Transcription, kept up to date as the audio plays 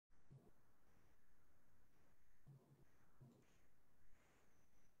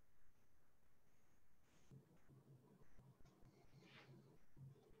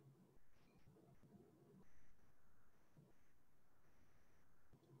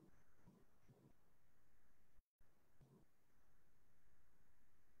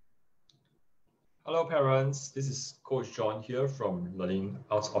Hello parents, this is Coach John here from Learning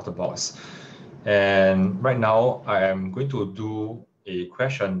Out of the Box. And right now I am going to do a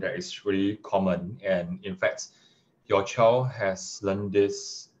question that is really common, and in fact your child has learned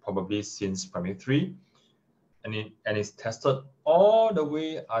this probably since primary 3 and it's tested all the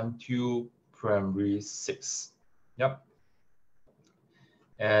way until primary 6. Yep.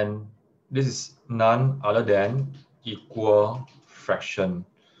 And this is none other than equal fraction.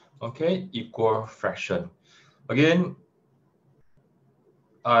 Okay, equal fraction. Again,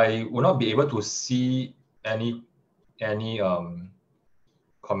 I will not be able to see any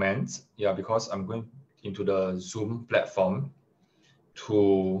comments, because I'm going into the Zoom platform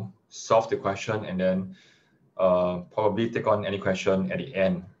to solve the question and then probably take on any question at the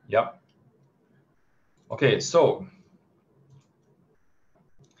end. Yep. Okay, so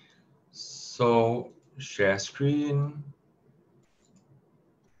share screen.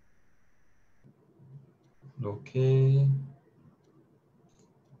 Okay.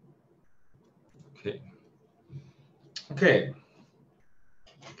 Okay,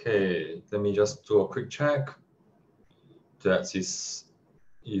 let me just do a quick check that is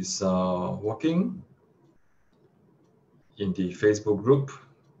working in the Facebook group.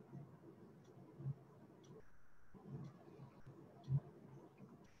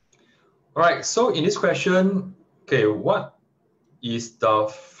 All right, so in this question, okay, what is the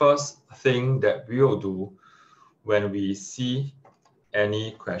first thing that we will do when we see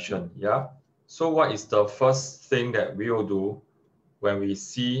any question? Yeah, so what is the first thing that we will do when we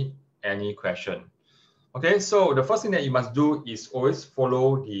see any question? Okay, so the first thing that you must do is always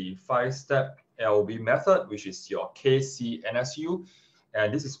follow the 5-step LB method, which is your KCNSU.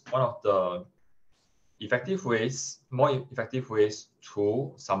 And this is one of the more effective ways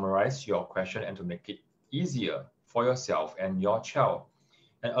to summarize your question and to make it easier for yourself and your child.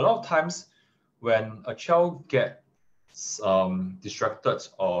 And a lot of times when a child gets distracted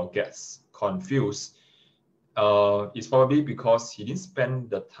or gets confused, it's probably because he didn't spend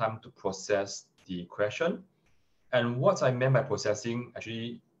the time to process the question. And what I meant by processing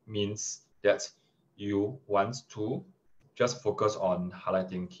actually means that you want to just focus on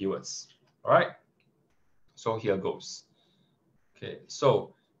highlighting keywords. All right, so here goes. Okay,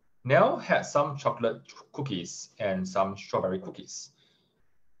 so Nell had some chocolate cookies and some strawberry cookies.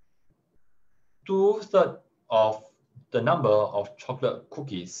 2/3 of the number of chocolate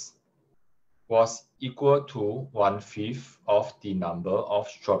cookies was equal to 1/5 of the number of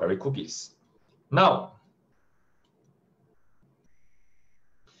strawberry cookies. Now,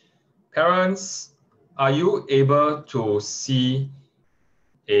 parents, are you able to see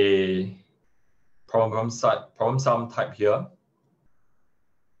a problem sum type here?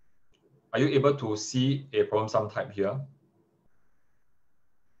 Are you able to see a problem sum type here?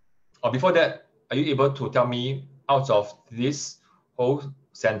 Or before that, are you able to tell me out of this whole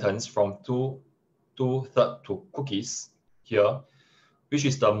sentence from 2/3 to cookies here, which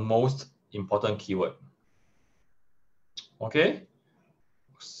is the most important keyword? Okay,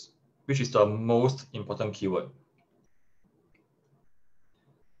 which is the most important keyword?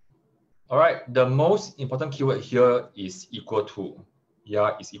 All right, the most important keyword here is equal to.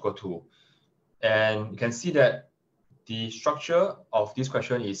 Yeah, is equal to. And you can see that the structure of this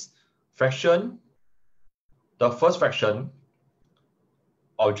question is fraction, the first fraction,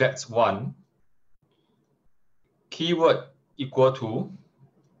 object 1, keyword equal to,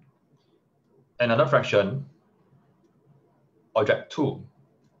 another fraction, object 2.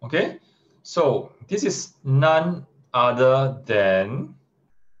 Okay, so this is none other than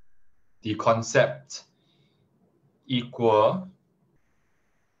the concept equal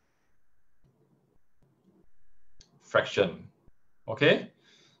fraction. Okay,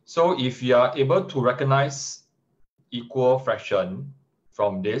 so if you are able to recognize equal fraction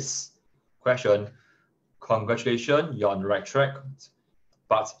from this question, congratulations, you're on the right track.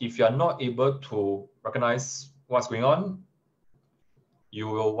 But if you're not able to recognize what's going on, you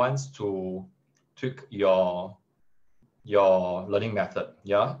will want to tweak your learning method,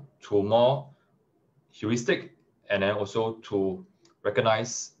 yeah, to more heuristic, and then also to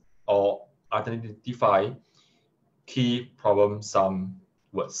recognize or identify key problem sum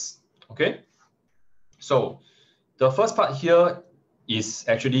words. Okay, so the first part here is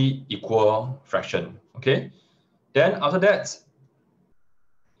actually equal fraction. Okay, then after that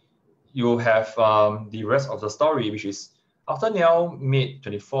you have the rest of the story, which is after Nell made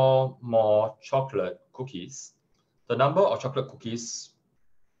 24 more chocolate cookies, the number of chocolate cookies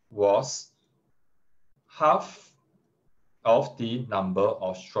was half of the number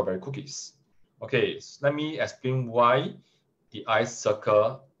of strawberry cookies. Okay, so let me explain why the I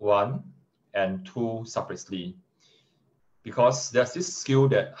circle 1 and 2 separately. Because there's this skill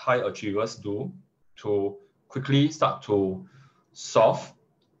that high achievers do to quickly start to solve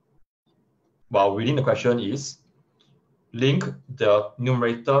while reading the question is link the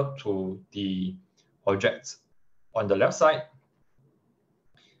numerator to the object on the left side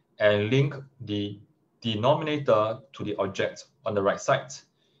and link the denominator to the object on the right side.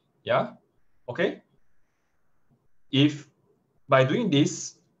 Yeah, okay. If by doing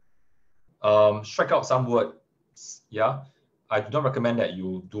this, strike out some words, yeah, I do not recommend that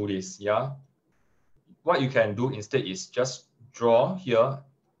you do this, yeah. What you can do instead is just draw here,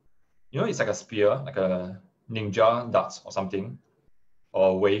 you know, it's like a spear, like a ninja dart or something,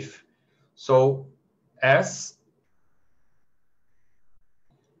 or wave. So S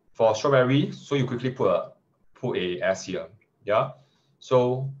for strawberry, so you quickly put a S here, yeah.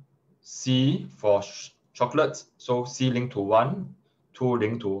 So C for chocolate, so C link to 1, 2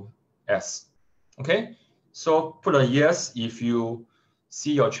 link to S. Okay, so put a yes if you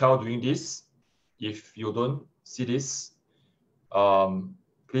see your child doing this. If you don't see this,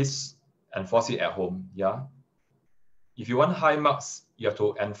 please enforce it at home. Yeah. If you want high marks, you have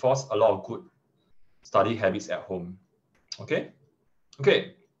to enforce a lot of good study habits at home. Okay.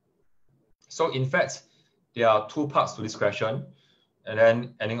 Okay. So in fact, there are 2 parts to this question, and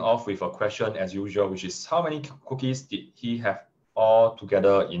then ending off with a question as usual, which is how many cookies did he have all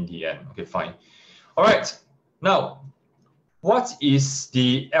together in the end? Okay, fine. All right. Now, what is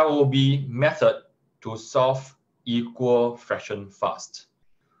the LOB method to solve equal fraction fast?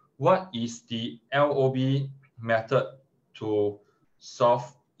 What is the LOB method to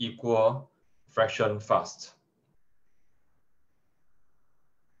solve equal fraction fast?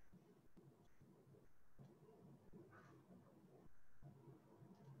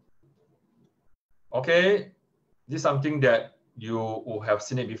 Okay, this is something that you will have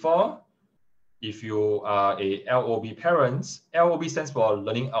seen it before. If you are a LOB parent, LOB stands for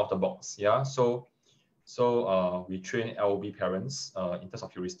learning out of the box. Yeah, so we train LOB parents in terms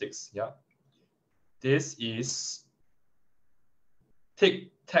of heuristics. Yeah, this is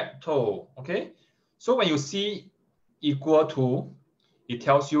tic-tac-toe. Okay, so when you see equal to, it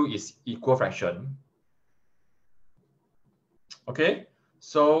tells you it's equal fraction. Okay,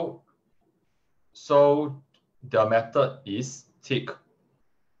 so the method is tic-tac-toe.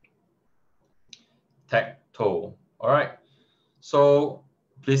 All right, so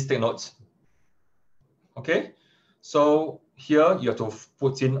please take notes. Okay, so here you have to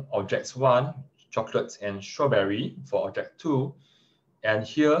put in objects 1, chocolate and strawberry for object 2, and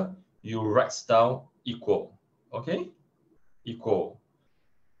here you write down equal. Okay, equal,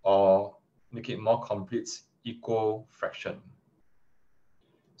 or make it more complete, equal fraction.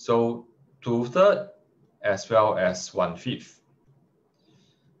 So 2/3 as well as 1/5.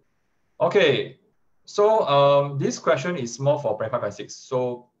 Okay, so this question is more for primary 5 and 6.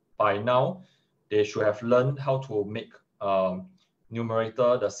 So by now, they should have learned how to make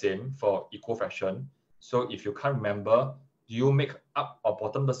numerator the same for equal fraction. So if you can't remember, do you make up or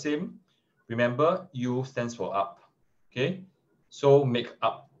bottom the same? Remember, U stands for up. Okay, so make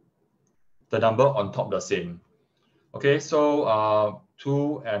up the number on top the same. Okay, so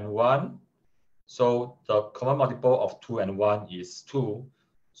 2 and 1. So the common multiple of 2 and 1 is 2.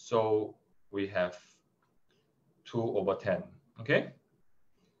 So we have 2/10. Okay.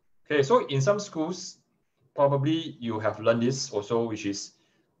 Okay, so in some schools, probably you have learned this also, which is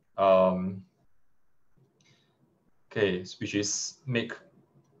which is make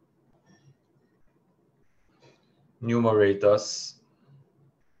numerators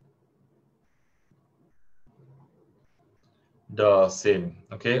the same,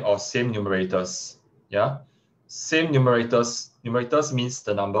 okay, or same numerators. Yeah, same numerators. Numerators means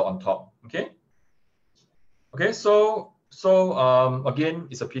the number on top. Okay. Okay, so again,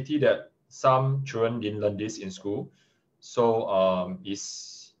 it's a pity that some children didn't learn this in school. So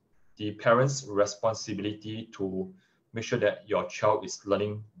it's the parents' responsibility to make sure that your child is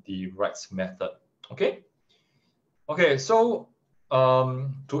learning the right method. Okay. Okay, so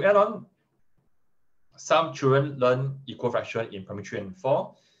to add on, some children learn equal fraction in primary 3 and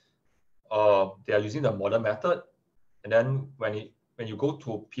 4. They are using the modern method, and then when you go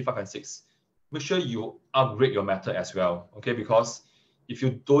to P5 and 6, make sure you upgrade your method as well. Okay, because if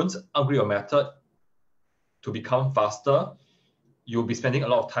you don't upgrade your method to become faster, you'll be spending a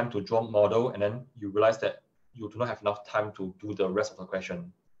lot of time to draw model, and then you realize that you do not have enough time to do the rest of the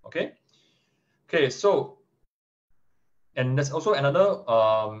question. Okay. Okay, so and there's also another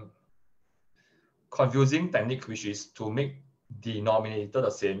confusing technique, which is to make denominator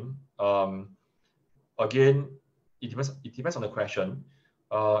the same. Again, it depends on the question.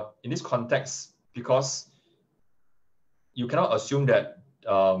 in this context, because you cannot assume that,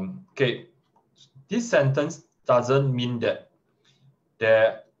 okay, this sentence doesn't mean that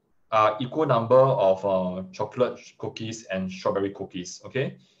there are equal number of chocolate cookies and strawberry cookies,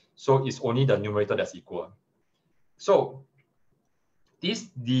 okay? So it's only the numerator that's equal. So this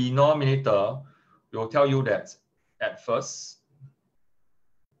denominator will tell you that at first,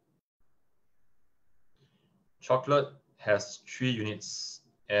 chocolate has 3 units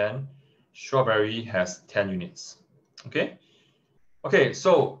and strawberry has 10 units, okay? Okay,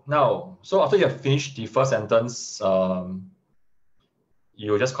 so now, so after you have finished the first sentence,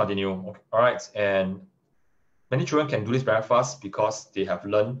 you just continue, okay, all right? And many children can do this very fast because they have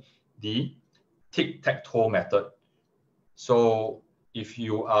learned the tic-tac-toe method. So if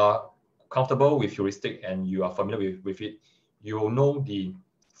you are comfortable with heuristic and you are familiar with it, you will know the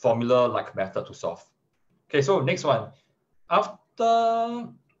formula-like method to solve. Okay, so next one. After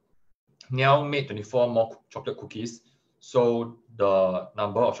Niall made 24 more chocolate cookies, so the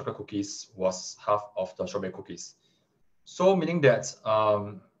number of chocolate cookies was half of the strawberry cookies. So meaning that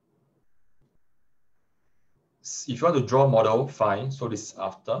if you want to draw a model, fine. So this is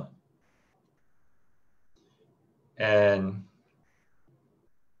after. And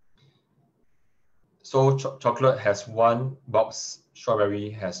so chocolate has 1 box, strawberry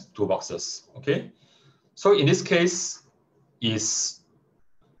has 2 boxes, okay? So in this case, is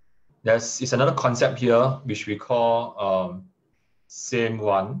another concept here, which we call same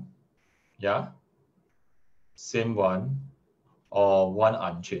one, yeah? Same one, or one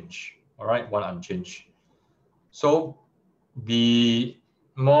unchanged, all right? One unchanged. So be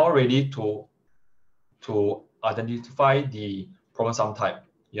more ready to identify the problem sum type,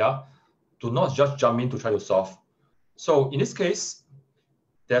 yeah? Do not just jump in to try to solve. So in this case,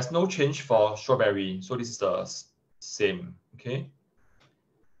 there's no change for strawberry. So this is the same, okay?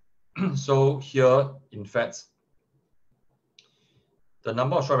 So here, in fact, the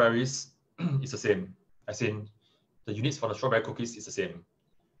number of strawberries is the same, as in the units for the strawberry cookies is the same.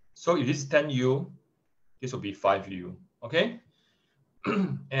 So if this is 10U, this will be 5U, okay?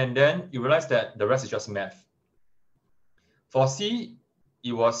 And then you realize that the rest is just math. For C,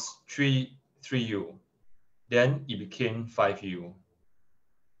 it was 3U. Then it became 5U.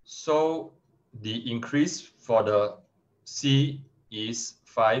 So the increase for the C is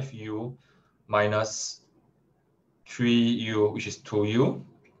 5U minus 3U, which is 2U.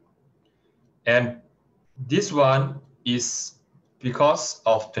 And this one is because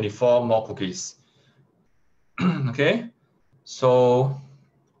of 24 more cookies. Okay, so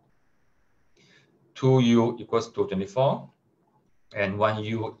 2U equals to 24 and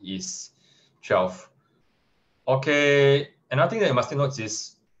 1U is 12. Okay, another thing that you must note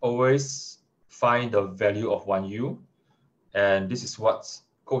is always find the value of 1U. And this is what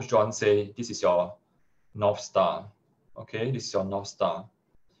Coach John say, this is your North Star. Okay, this is your North Star.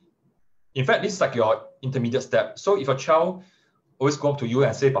 In fact, this is like your intermediate step. So if a child always go up to you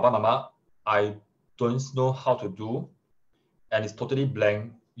and say, Papa, Mama, I don't know how to do, and it's totally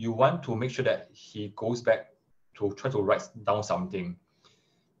blank, you want to make sure that he goes back to try to write down something.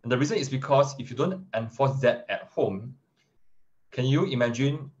 And the reason is because if you don't enforce that at home, can you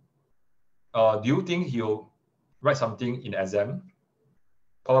imagine, do you think he'll write something in exam?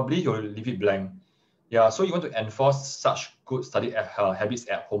 Probably he'll leave it blank. Yeah, so you want to enforce such good study habits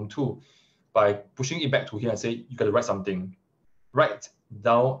at home too, by pushing it back to him and say, you got to write something. Write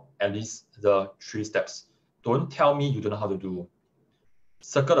down at least the 3 steps. Don't tell me you don't know how to do.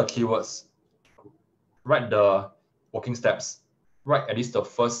 Circle the keywords. Write the working steps. Write at least the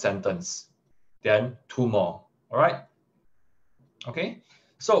first sentence. Then 2 more. All right? Okay.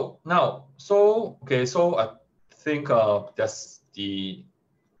 So now, so I think that's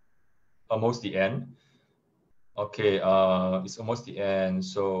almost the end. Okay, it's almost the end.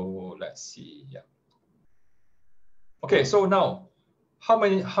 So let's see. Yeah. Okay, so now, how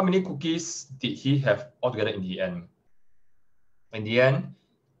many cookies did he have altogether in the end? In the end,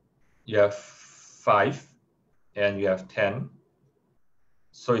 you have 5 and you have 10.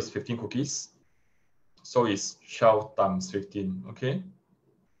 So it's 15 cookies. So it's 12 times 15, okay?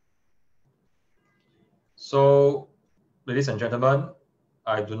 So, ladies and gentlemen,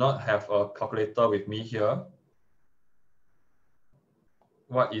 I do not have a calculator with me here.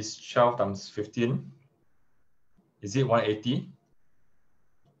 What is 12 times 15? Is it 180?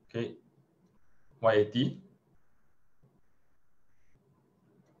 Okay, 180.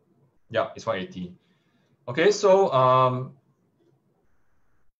 Yeah, it's 180. Okay, so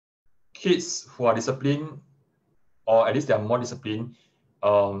kids who are disciplined, or at least they are more disciplined,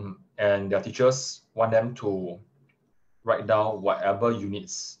 and their teachers want them to write down whatever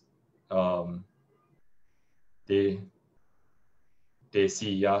units they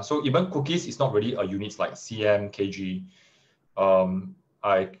see. Yeah. So even cookies is not really a unit like cm, kg.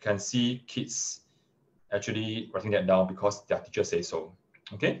 I can see kids actually writing that down because their teacher says so.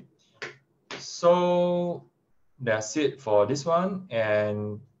 Okay. So that's it for this one,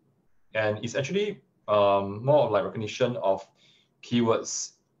 and it's actually more of like recognition of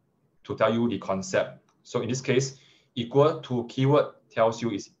keywords to tell you the concept. So in this case, equal to keyword tells you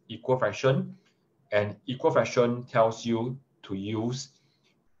is equal fraction, and equal fraction tells you to use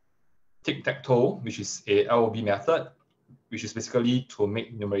tic-tac-toe, which is a LOB method, which is basically to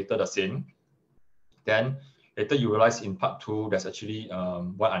make numerator the same. Then later you realize in part 2, there's actually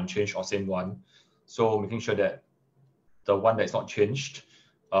one unchanged or same one. So making sure that the one that is not changed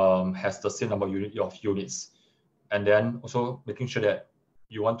has the same number of units. And then also making sure that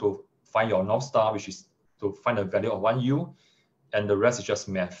you want to find your North Star, which is to find a value of 1U, and the rest is just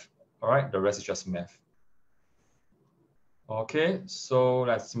math. All right, the rest is just math. Okay, so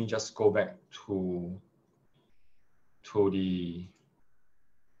let me just go back to the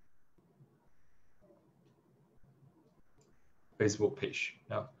Facebook page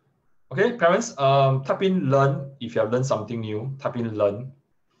now. Okay, parents, type in learn if you have learned something new. Type in learn,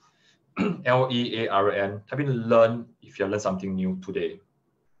 L-E-A-R-N. Type in learn if you have learned something new today.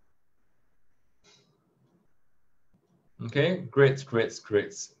 Okay, great.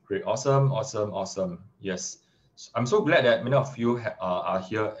 Awesome. Yes, I'm so glad that many of you are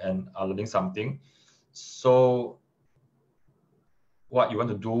here and are learning something. So what you want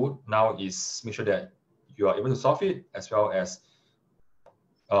to do now is make sure that you are able to solve it, as well as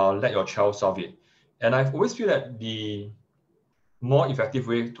let your child solve it. And I've always feel that the more effective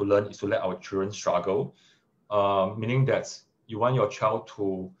way to learn is to let our children struggle, meaning that you want your child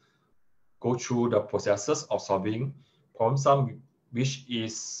to go through the processes of solving problem sum, which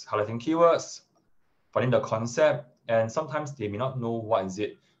is highlighting keywords, finding the concept, and sometimes they may not know what is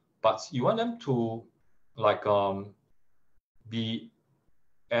it, but you want them to like be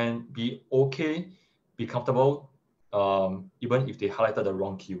okay, be comfortable, even if they highlighted the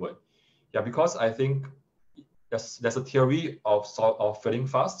wrong keyword. Yeah, because I think there's a theory of failing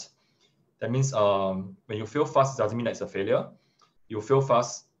fast. That means when you fail fast, it doesn't mean that it's a failure. You fail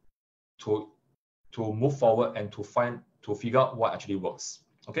fast to move forward and to figure out what actually works.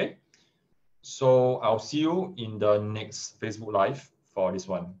 Okay, so I'll see you in the next Facebook Live for this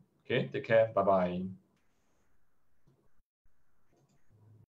one. Okay, take care. Bye bye.